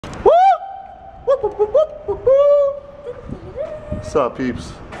What's up,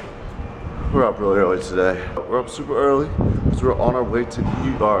 peeps? We're up really early today. We're up super early because we're on our way to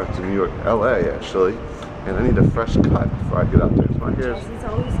New York, LA actually. And I need a fresh cut before I get out there. My hair's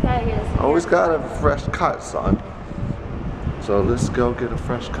always got a fresh cut, son. So let's go get a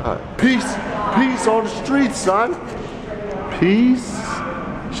fresh cut. Peace! Peace on the streets, son! Peace!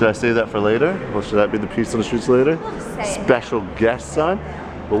 Should I say that for later? Or should that be the peace on the streets later? Special guest, son.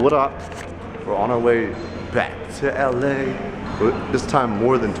 But what up? We're on our way back to LA. This time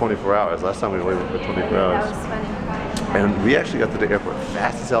more than 24 hours. Last time we waited for 24 hours. And we actually got to the airport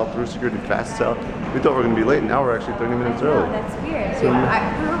fast as hell, through security fast as hell. We thought we were going to be late, and now we're actually 30 minutes early. That's weird. So,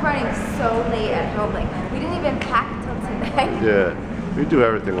 we were running so late at home. Like, we didn't even pack until today. Yeah, we do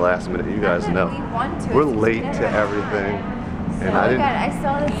everything last minute. You guys know. We're late to everything. And I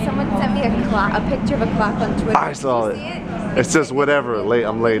saw that someone sent me a picture of a clock on Twitter. I saw it. It says whatever, late,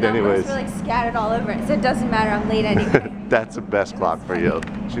 I'm late anyways. We're like scattered all over it, so it doesn't matter, I'm late anyway. That's the best clock for you.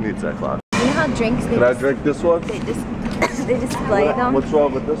 She needs that clock. You know how drinks Can I drink this one? They display them. What's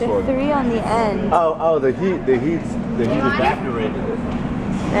wrong with this one? The 3 on the end. Oh, the heat evaporated it.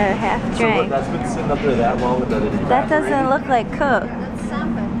 They're half drank. So that's been sitting up there that long that it evaporated? That doesn't look like Coke.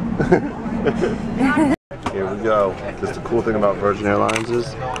 That's Here we go. Just the cool thing about Virgin Airlines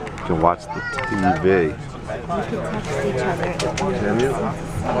is you can watch the TV. You can text each other. Can you?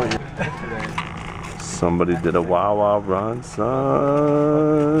 Oh, yeah. Somebody did a wow run, son.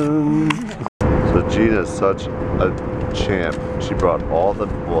 So Gina's such a champ. She brought all the,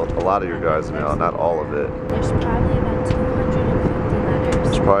 well, a lot of your guys mail, not all of it. There's probably about 250 letters.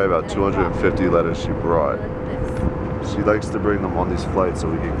 There's probably about 250 letters she brought. She likes to bring them on these flights so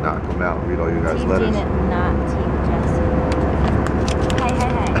we can knock them out and read all you guys' letters. Gina, not Team Jesse.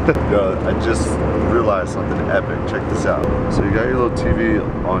 Hey. Yo, I just realized something epic. Check this out. So you got your little TV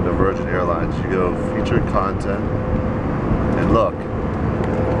on the Virgin Airlines. You go featured content, and look,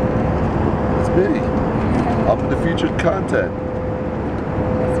 it's me. Up in the featured content.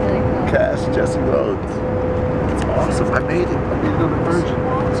 That's really cool. Cash Jesse Rhodes. It's awesome. I made it. I made it on the Virgin. I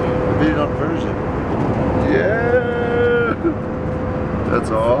made it on Virgin. Yeah. That's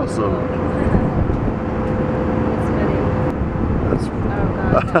awesome. That's funny. That's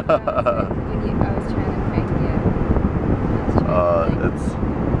Oh god. I was trying to prank you.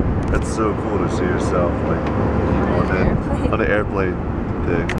 It's so cool to see yourself like on the airplane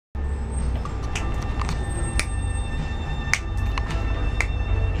thing.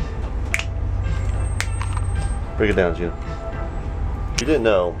 Break it down, Gina. If you didn't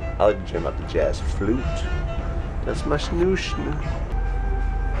know, I like to jam out the jazz flute. That's my snoo.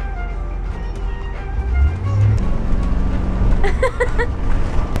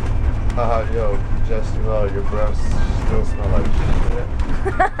 Haha, yo, Jess, your breasts still smell like shit.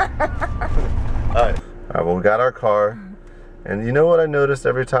 Alright, well, we got our car. And you know what I noticed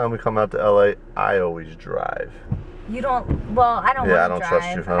every time we come out to LA? I always drive. You don't, well, I don't want to drive. Yeah, I don't trust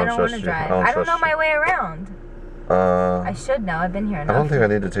you. I don't want to drive. I don't know my way around. I should know. I've been here enough. I don't think I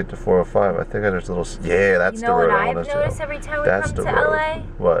need to take the 405. I think I just a little. Yeah, that's the road. You know what I've noticed every time we come to LA?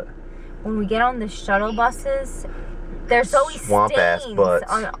 What? When we get on the shuttle buses, there's always swamp stains ass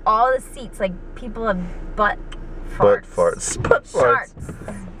butts on all the seats. Like people have butt farts. Butt farts.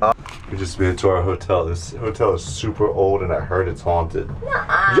 We just made it to our hotel. This hotel is super old, and I heard it's haunted.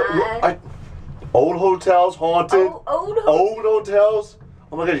 Nuh-uh. Old hotels haunted. Old hotels.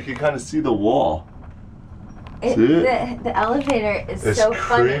 Oh my god, you can kind of see the wall. The elevator is so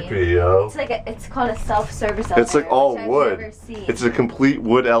funny. It's creepy, yo. It's like it's called a self-service elevator. It's like all wood. It's a complete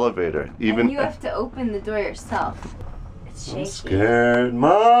wood elevator. Even and you have to open the door yourself. It's shaky. I'm scared,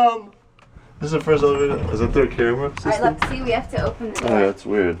 Mom. This is the first elevator. Is that their camera system? Alright, let's see. We have to open the door. Oh, yeah, that's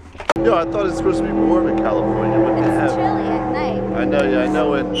weird. Yo, I thought it's supposed to be warm in California. What the hell? It's chilly at night. I know. Yeah, I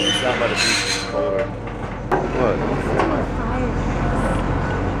know it. It's down by the beach. It's colder. What?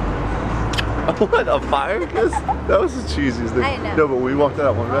 What, a fire? That was the cheesiest thing. I know. No, but we walked out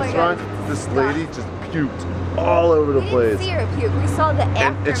at one restaurant. This lady just puked all over the place. We didn't see her puke. We saw the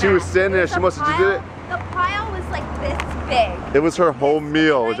aftermath. And she was standing there. She must have just did it. The pile was like this big. It was her whole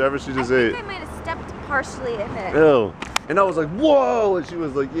meal, whichever she just ate. I think I might have stepped partially in it. Ew. And I was like, whoa! And she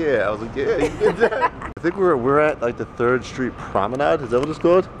was like, yeah. I was like, yeah, you did that. I think we're at like the 3rd Street Promenade. Is that what it's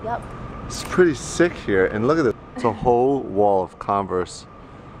called? Yep. It's pretty sick here. And look at this. It's a whole wall of Converse.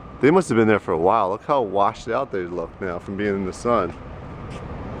 They must have been there for a while. Look how washed out they look now from being in the sun.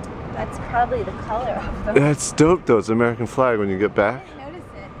 That's probably the color of them. That's dope though. It's an American flag when you get back. I didn't notice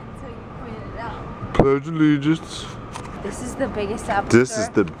it until you pointed it out. Pledge allegiance. This is the biggest Apple store. This is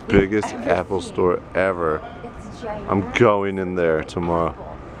the biggest Apple store ever. It's giant. I'm going in there tomorrow.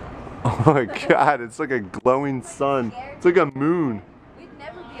 Oh my god, it's like a glowing sun. It's like a moon. We'd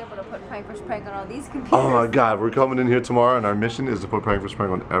never be able to put PrankvsPrank on all these computers. Oh my god, we're coming in here tomorrow and our mission is to put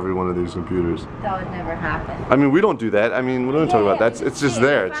PrankvsPrank on every one of these computers. That would never happen. I mean, we don't do that. I mean, we don't talk about that. It's just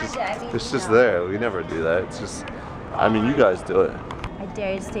there. It's just there. We never do that. It's just, I mean, you guys do it. I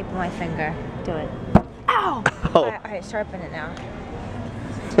dare you to staple my finger. Do it. Ow! Oh. Alright, sharpen it now.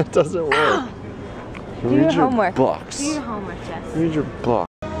 It doesn't work. Ow. Do your homework. Books. Do your homework, Jess. Read your book.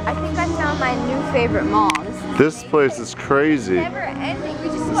 I think I found my new favorite mall. This place is crazy. Never ending. We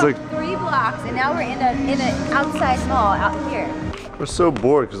just walked like 3 blocks and now we're in an outside mall out here. We're so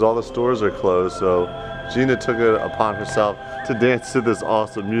bored because all the stores are closed, so Gina took it upon herself to dance to this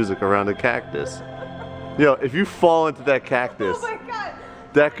awesome music around a cactus. Yo, if you fall into that cactus, oh my God,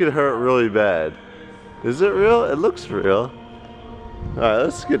 that could hurt really bad. Is it real? It looks real. Alright,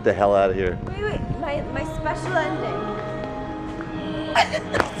 let's get the hell out of here. Wait, my special ending.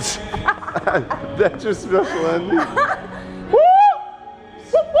 That's your special ending? Woo!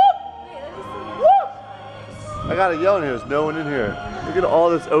 I gotta yell in here, there's no one in here. Look at all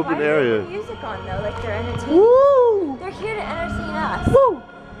this open area. Why is there music on though? Like they're entertaining. Woo! They're here to entertain us. Woo!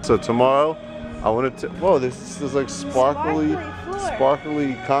 So tomorrow, I want to. Whoa, this is like sparkly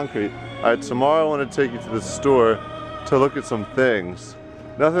concrete. All right, tomorrow I want to take you to the store to look at some things.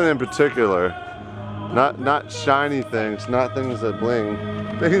 Nothing in particular. Not shiny things. Not things that bling.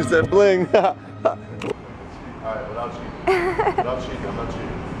 Things that bling. All right, without cheating. Without cheating, I'm not cheating.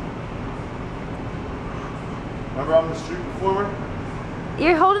 Remember I'm the street performer?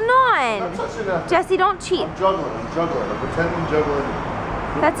 You're holding on. I'm not touching that. Jesse, don't cheat. I'm juggling. I'm pretending juggling.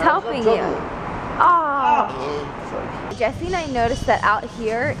 That's helping you. Oh. Sorry. Jesse and I noticed that out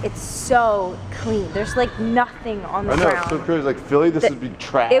here, it's so clean. There's like nothing on the ground. I know, ground. it's so crazy. Like Philly, this would be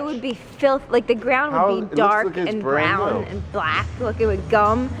trash. It would be filth. Like the ground would be dark and brown and black. Look, it would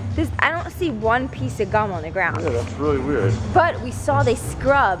gum. I don't see one piece of gum on the ground. Yeah, that's really weird. But we saw they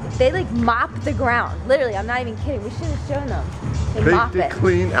scrub. They like mop the ground. Literally, I'm not even kidding. We should have shown them. They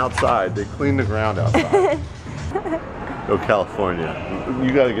clean outside. They clean the ground outside. Go California.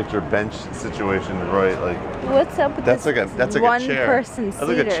 You got to get your bench situation right. Like what's up with that's this? That's like a chair. One-person That's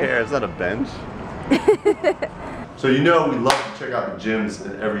like a chair. It's not a bench. So you know we love to check out the gyms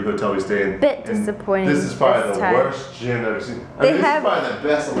in every hotel we stay in. Bit disappointing. This is probably the worst gym I've ever seen. They this have is probably the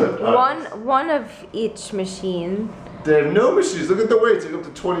best lift. One of each machine. They have no machines. Look at the weights. They go up to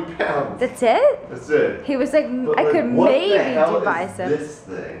 20 pounds. That's it? That's it. He was like, but I could maybe do biceps. This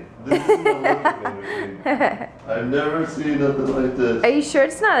thing. This is an elliptical machine. I've never seen nothing like this. Are you sure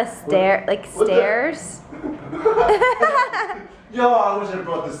it's not a stair, like stairs? Yo, I wish I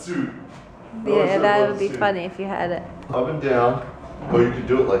brought the suit. Yeah, that would be funny if you had it. Up and down. Or you could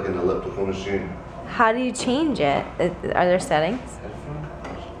do it like an elliptical machine. How do you change it? Are there settings?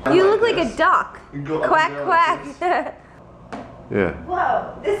 You look like a duck. Quack, quack. Yeah.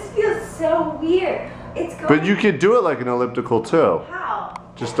 Whoa, this feels so weird. It's going. But you could do it like an elliptical too. How?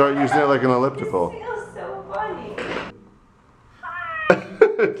 Just start using it like an elliptical. This feels so funny. Hi.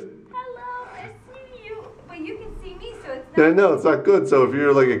 Hello, I see you. But you can see me, so it's not. Yeah, no, it's not good. So if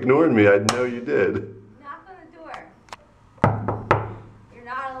you're like ignoring me, I'd know you did. Knock on the door. You're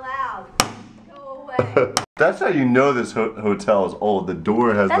not allowed. Go away. That's how you know this hotel is old. The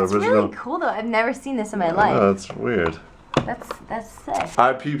door has the original. That's really cool though. I've never seen this in my life. Oh, that's weird. That's sick.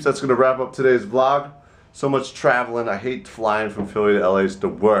 Alright peeps, that's gonna wrap up today's vlog. So much traveling. I hate flying from Philly to LA. It's the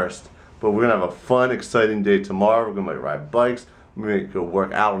worst. But we're gonna have a fun, exciting day tomorrow. We're gonna ride bikes. We're gonna go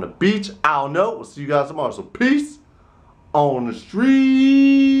work out on the beach. I don't know. We'll see you guys tomorrow. So peace on the streets.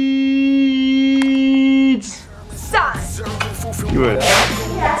 Stop. You in?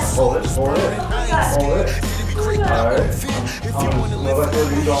 Yes. Hold it. Hold it. Hold it. Alright. I'm just gonna let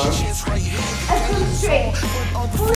you go.